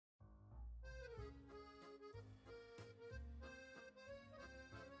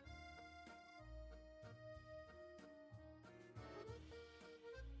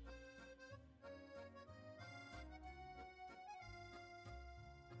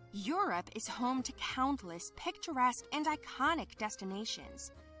Europe is home to countless picturesque and iconic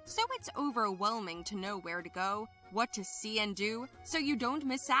destinations, so it's overwhelming to know where to go, what to see and do, so you don't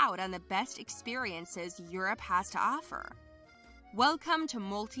miss out on the best experiences Europe has to offer. Welcome to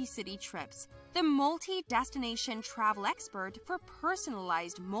MultiCityTrips, the multi-destination travel expert for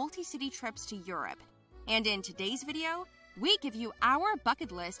personalized multi-city trips to Europe. And in today's video, we give you our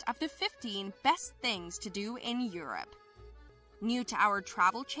bucket list of the 15 best things to do in Europe. New to our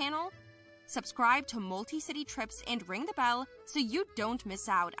travel channel? Subscribe to MultiCityTrips and ring the bell so you don't miss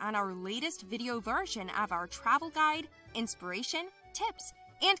out on our latest video version of our travel guide, inspiration, tips,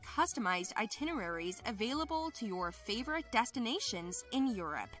 and customized itineraries available to your favorite destinations in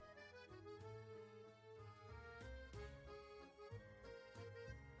Europe.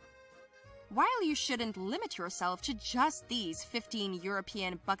 While you shouldn't limit yourself to just these 15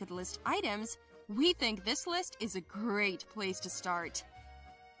 European bucket list items, we think this list is a great place to start.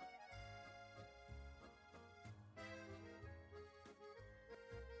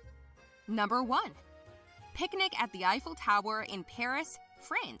 Number 1. Picnic at the Eiffel Tower in Paris,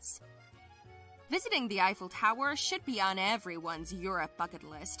 France. Visiting the Eiffel Tower should be on everyone's Europe bucket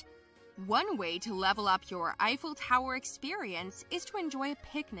list. One way to level up your Eiffel Tower experience is to enjoy a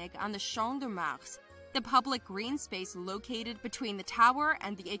picnic on the Champ de Mars, the public green space located between the tower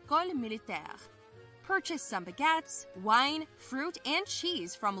and the École Militaire. Purchase some baguettes, wine, fruit, and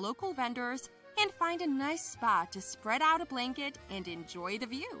cheese from local vendors, and find a nice spot to spread out a blanket and enjoy the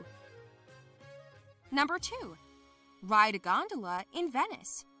view. Number 2. Ride a gondola in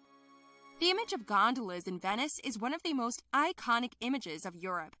Venice. The image of gondolas in Venice is one of the most iconic images of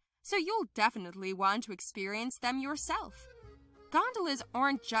Europe, so you'll definitely want to experience them yourself. Gondolas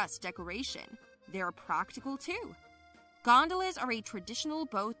aren't just decoration, they're practical too. Gondolas are a traditional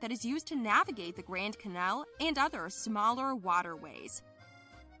boat that is used to navigate the Grand Canal and other smaller waterways.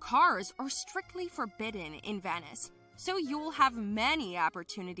 Cars are strictly forbidden in Venice, so you'll have many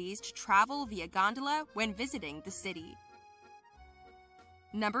opportunities to travel via gondola when visiting the city.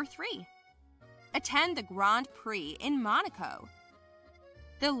 Number 3. Attend the Grand Prix in Monaco.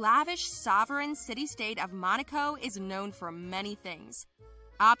 The lavish sovereign city-state of Monaco is known for many things: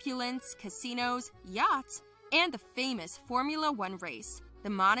 opulence, casinos, yachts, and the famous Formula One race, the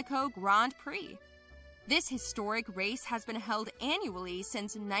Monaco Grand Prix. This historic race has been held annually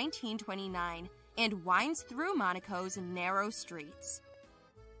since 1929 and winds through Monaco's narrow streets.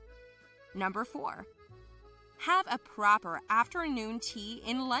 Number 4. Have a proper afternoon tea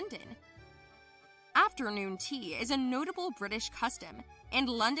in London. Afternoon tea is a notable British custom, and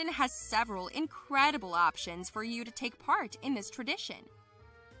London has several incredible options for you to take part in this tradition.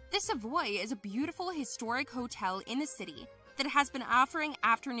 The Savoy is a beautiful historic hotel in the city that has been offering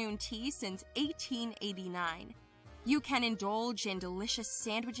afternoon tea since 1889. You can indulge in delicious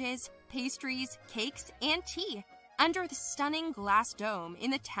sandwiches, pastries, cakes, and tea under the stunning glass dome in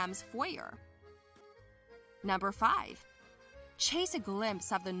the Thames foyer. Number 5. Chase a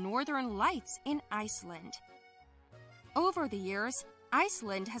glimpse of the Northern Lights in Iceland. Over the years,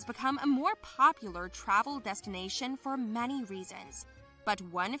 Iceland has become a more popular travel destination for many reasons, but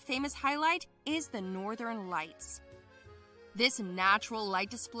one famous highlight is the Northern Lights. This natural light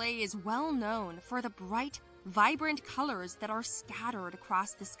display is well known for the bright, vibrant colors that are scattered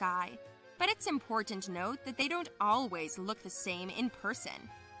across the sky, but it's important to note that they don't always look the same in person.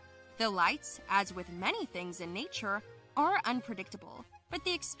 The lights, as with many things in nature, are unpredictable, but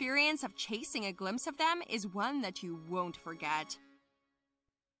the experience of chasing a glimpse of them is one that you won't forget.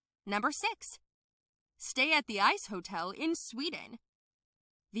 Number 6. Stay at the Ice Hotel in Sweden.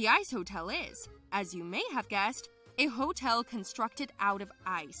 The Ice Hotel is, as you may have guessed, a hotel constructed out of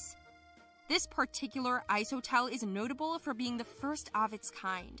ice. This particular ice hotel is notable for being the first of its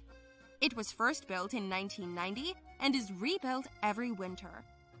kind. It was first built in 1990 and is rebuilt every winter.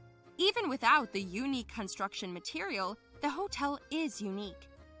 Even without the unique construction material, the hotel is unique.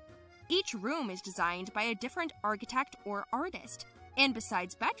 Each room is designed by a different architect or artist, and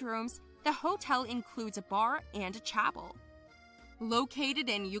besides bedrooms, the hotel includes a bar and a chapel. Located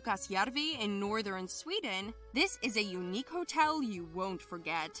in Jukkasjärvi in northern Sweden, this is a unique hotel you won't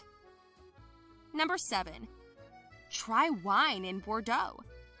forget. Number 7. Try wine in Bordeaux.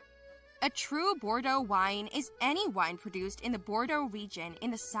 A true Bordeaux wine is any wine produced in the Bordeaux region in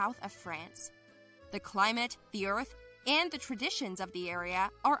the south of France. The climate, the earth, and the traditions of the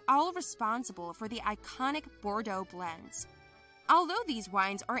area are all responsible for the iconic Bordeaux blends. Although these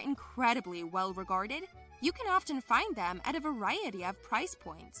wines are incredibly well regarded, you can often find them at a variety of price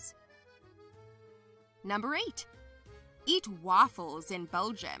points. Number 8. Eat waffles in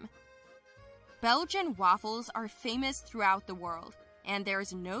Belgium. Belgian waffles are famous throughout the world, and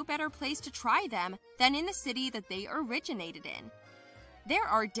there's no better place to try them than in the city that they originated in. There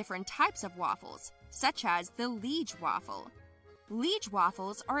are different types of waffles, such as the Liege waffle. Liege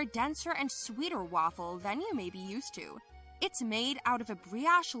waffles are a denser and sweeter waffle than you may be used to. It's made out of a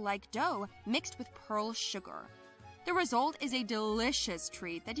brioche-like dough mixed with pearl sugar. The result is a delicious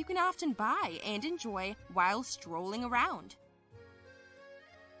treat that you can often buy and enjoy while strolling around.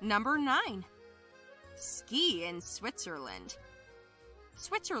 Number 9. Ski in Switzerland.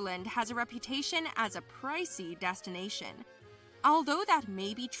 Switzerland has a reputation as a pricey destination. Although that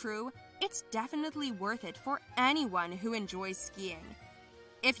may be true, it's definitely worth it for anyone who enjoys skiing.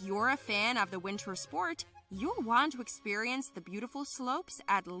 If you're a fan of the winter sport, you'll want to experience the beautiful slopes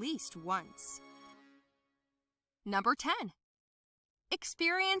at least once. Number 10.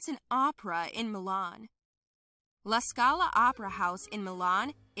 Experience an opera in Milan. La Scala Opera House in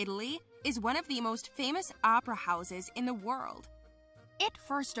Milan, Italy, is one of the most famous opera houses in the world. It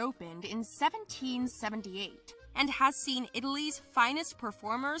first opened in 1778 and has seen Italy's finest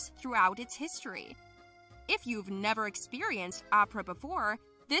performers throughout its history. If you've never experienced opera before,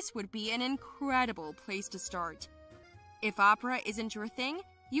 this would be an incredible place to start. If opera isn't your thing,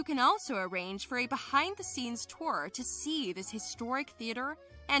 you can also arrange for a behind-the-scenes tour to see this historic theater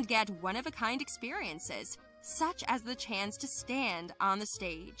and get one-of-a-kind experiences, such as the chance to stand on the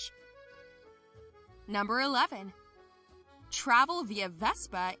stage. Number 11. Travel via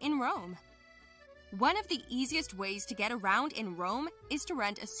Vespa in Rome. One of the easiest ways to get around in Rome is to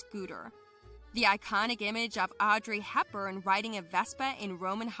rent a scooter. The iconic image of Audrey Hepburn riding a Vespa in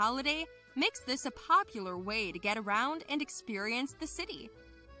Roman holiday makes this a popular way to get around and experience the city.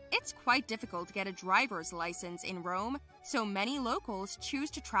 It's quite difficult to get a driver's license in Rome, so many locals choose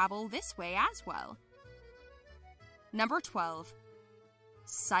to travel this way as well. Number 12.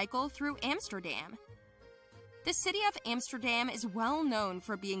 Cycle through Amsterdam. The city of Amsterdam is well known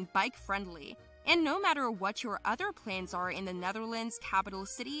for being bike-friendly, and no matter what your other plans are in the Netherlands' capital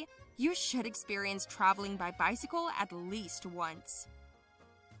city, you should experience traveling by bicycle at least once.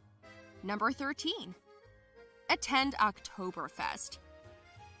 Number 13. Attend Oktoberfest.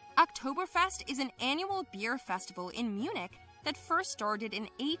 Oktoberfest is an annual beer festival in Munich that first started in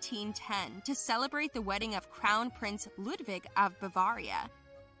 1810 to celebrate the wedding of Crown Prince Ludwig of Bavaria.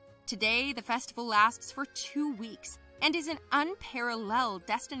 Today, the festival lasts for 2 weeks and is an unparalleled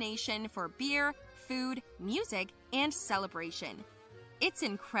destination for beer, food, music, and celebration. It's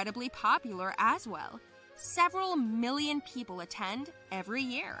incredibly popular as well. Several million people attend every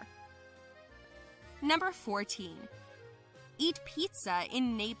year. Number 14. Eat pizza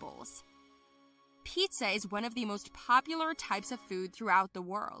in Naples. Pizza is one of the most popular types of food throughout the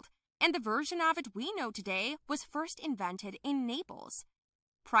world, and the version of it we know today was first invented in Naples.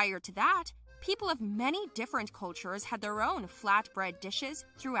 Prior to that, people of many different cultures had their own flatbread dishes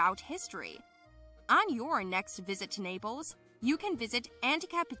throughout history. On your next visit to Naples, you can visit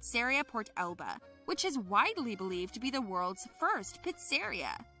Antica Pizzeria Port Elba, which is widely believed to be the world's first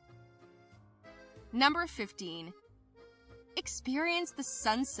pizzeria. Number 15. Experience the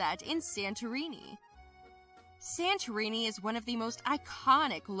sunset in Santorini. Santorini is one of the most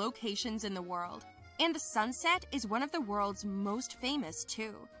iconic locations in the world, and the sunset is one of the world's most famous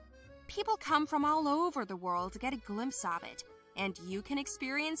too. People come from all over the world to get a glimpse of it, and you can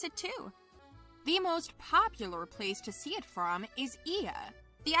experience it too. The most popular place to see it from is Ia,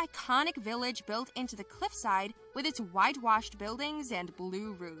 the iconic village built into the cliffside with its whitewashed buildings and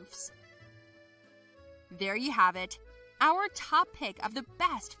blue roofs. There you have it, our top pick of the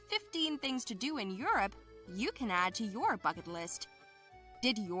best 15 things to do in Europe you can add to your bucket list.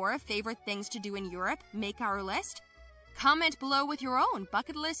 Did your favorite things to do in Europe make our list? Comment below with your own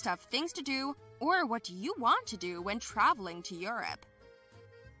bucket list of things to do or what you want to do when traveling to Europe.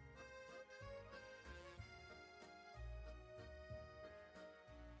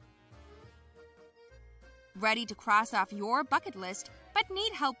 Ready to cross off your bucket list, but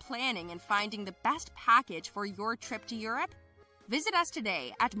need help planning and finding the best package for your trip to Europe? Visit us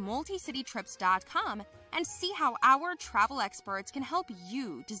today at MultiCityTrips.com and see how our travel experts can help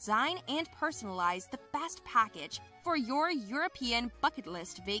you design and personalize the best package for your European bucket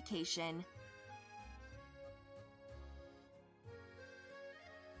list vacation.